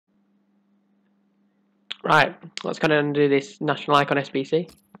Right, let's go and do this national icon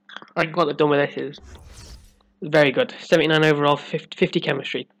SBC. I think what they've done with this is very good. 79 overall, 50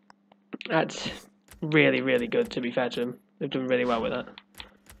 chemistry. That's really, really good, to be fair to them. They've done really well with that.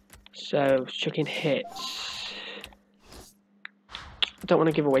 So, chucking hits. I don't want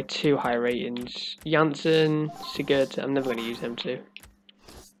to give away too high ratings. Janssen, Sigurd, I'm never going to use them too.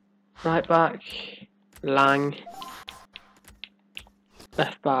 Right back, Lang.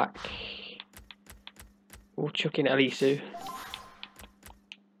 Left back, we'll chuck in Elisu.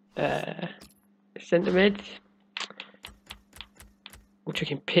 Centre mid, we'll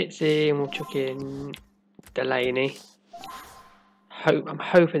chuck in Pizzi and we'll chuck in Delaney. I'm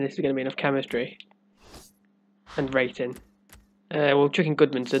hoping this is going to be enough chemistry and rating. We'll chuck in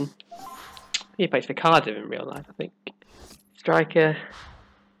Goodmanson. He plays for Cardiff in real life, I think. Striker,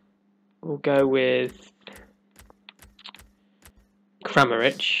 we'll go with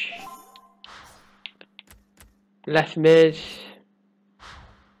Kramaric. Left mid,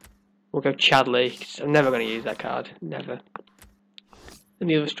 we'll go Chadley, because I'm never going to use that card, never. And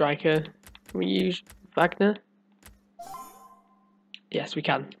the other striker, can we use Wagner? Yes, we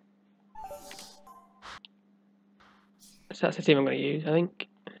can. So that's the team I'm going to use, I think.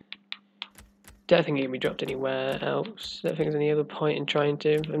 Don't think it can be dropped anywhere else. Don't think there's any other point in trying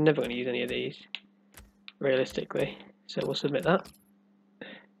to. I'm never going to use any of these, realistically. So we'll submit that.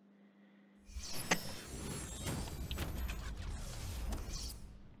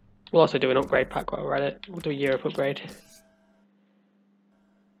 We'll also do an upgrade pack while we're at it. We'll do a Europe upgrade.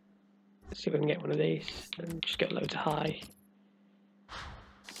 Let's see if we can get one of these and just get loads of high.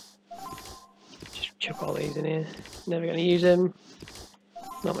 Just chuck all these in here. Never going to use them.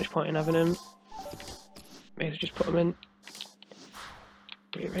 Not much point in having them. May as well just put them in.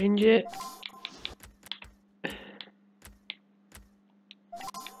 Rearrange it.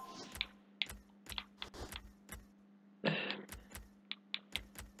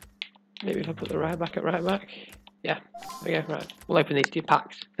 Maybe if I put the right back at right back. Yeah, there we go. Right, we'll open these two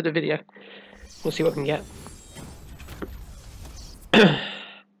packs for the video. We'll see what we can get.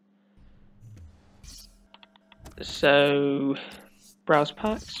 So, browse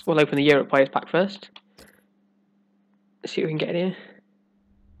packs. We'll open the Europe Players pack first. Let's see what we can get in here.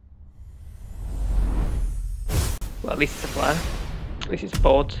 Well, at least it's a player. At least it's a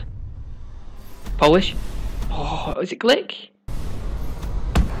board. Polish. Oh, is it Glick?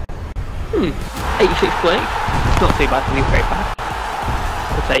 86 Glick. It's not too bad for the upgrade pack.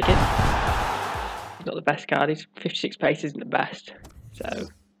 We'll take it. He's not the best card. His 56 pace isn't the best. So,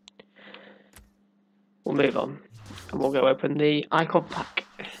 we'll move on. And we'll go open the icon pack.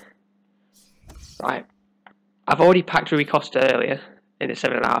 Right. I've already packed Rui Costa earlier in the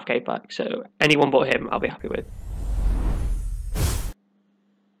 7.5k pack, so anyone but him I'll be happy with.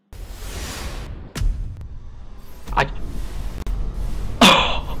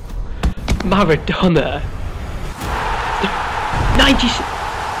 Maradona! 96!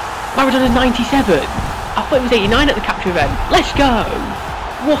 Maradona 97! I thought it was 89 at the capture event. Let's go!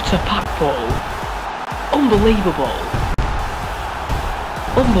 What a pack pull! Unbelievable!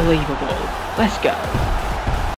 Unbelievable! Let's go!